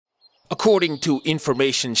According to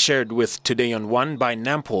information shared with Today on One by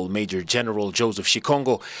NAMPOL Major General Joseph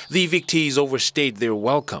Shikongo, the evictees overstayed their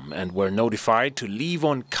welcome and were notified to leave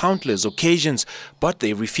on countless occasions, but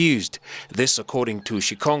they refused. This, according to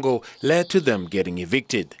Shikongo, led to them getting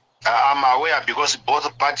evicted. I'm aware because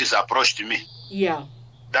both parties approached me. Yeah.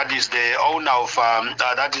 That is the owner of,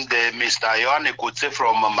 that is the Mr. Yohane Kutse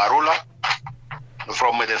from Marula,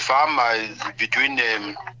 from the farm between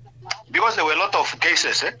them. Because there were a lot of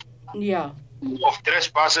cases of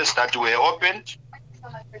trespassers that were opened.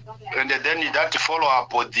 And then that follow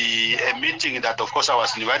up with the meeting that, of course, I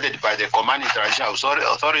was invited by the Command International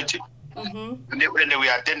Authority. And we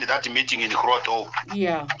attended that meeting in Kroto.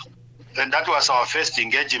 Yeah. And that was our first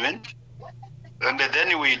engagement. And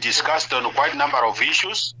then we discussed on quite a number of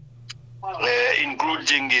issues,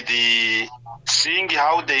 including the seeing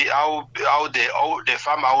how the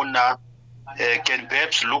farm owner can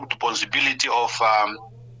perhaps look to possibility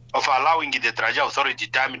of allowing the Traja Authority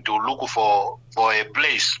time to look for a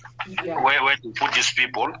place where to put these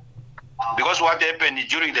people. Because what happened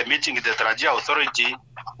during the meeting, the Traja Authority,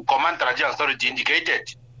 Command Traja Authority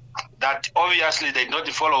indicated that obviously they did not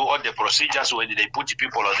follow all the procedures when they put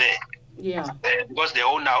people there. Yeah. Because the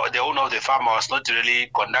owner of the farm was not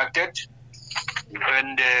really conducted.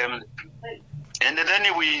 And then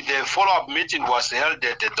the follow-up meeting was held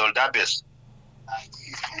at the Dordabis.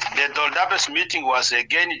 The Dordabis meeting was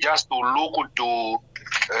again just to look to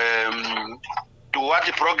what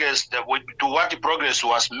progress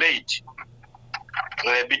was made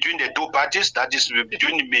between the two parties, that is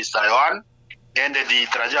between Mr. Yohan and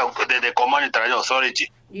the Command Traja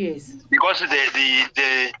Authority. Yes. Because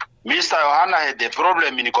the Mr. Yohana had a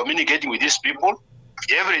problem in communicating with these people.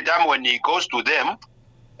 Every time when he goes to them,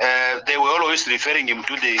 they were always referring him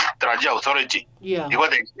to the Traja Authority. Yeah.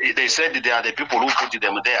 Because they said they are the people who put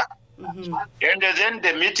them there. And then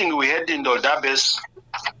the meeting we had in Dordabis,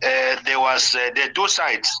 there was the two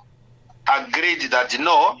sides agreed that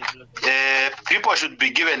people should be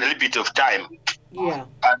given a little bit of time. Yeah.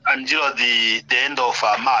 Until the end of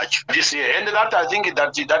March this year. And that I think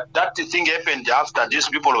that thing happened after these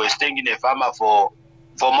people were staying in a farm for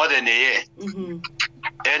more than a year.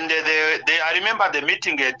 And I remember the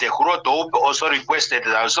meeting at the Kuroto also requested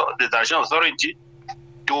the National Authority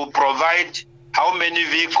to provide how many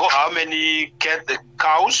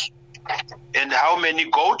cows, and how many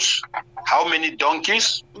goats, how many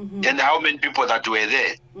donkeys, and how many people that were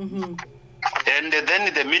there. And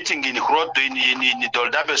then the meeting in Kroto, in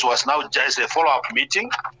Dordabis was now just a follow-up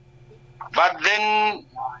meeting. But then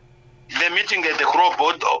the meeting at the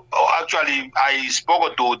Kroto, actually, I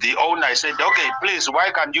spoke to the owner. I said, okay, please,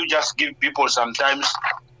 why can't you just give people sometimes,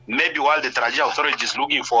 maybe while the Traja Authority is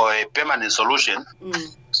looking for a permanent solution.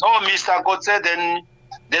 So Mr. Kotse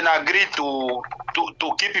then agreed to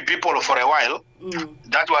keep people for a while.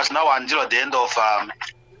 That was now until the end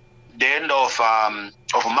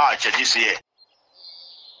of March this year.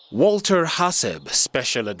 Walter Haseb,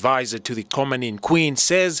 special advisor to the Command in Queen,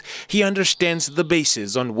 says he understands the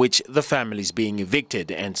basis on which the family is being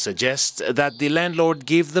evicted and suggests that the landlord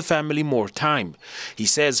give the family more time. He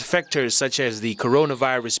says factors such as the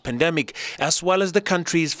coronavirus pandemic as well as the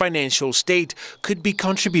country's financial state could be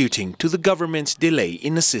contributing to the government's delay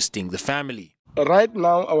in assisting the family. Right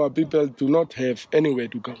now, our people do not have anywhere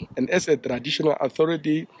to go. And as a traditional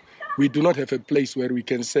authority, we do not have a place where we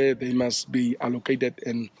can say they must be allocated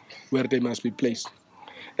and where they must be placed.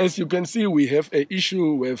 As you can see, we have an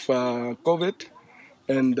issue with COVID,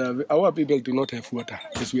 and our people do not have water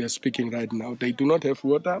as we are speaking right now. They do not have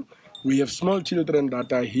water. We have small children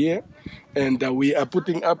that are here, and we are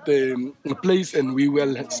putting up the place, and we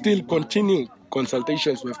will still continue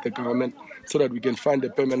consultations with the government so that we can find a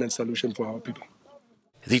permanent solution for our people.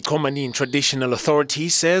 The Khomanini Traditional Authority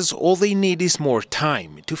says all they need is more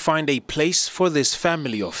time to find a place for this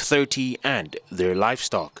family of 30 and their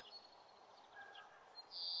livestock.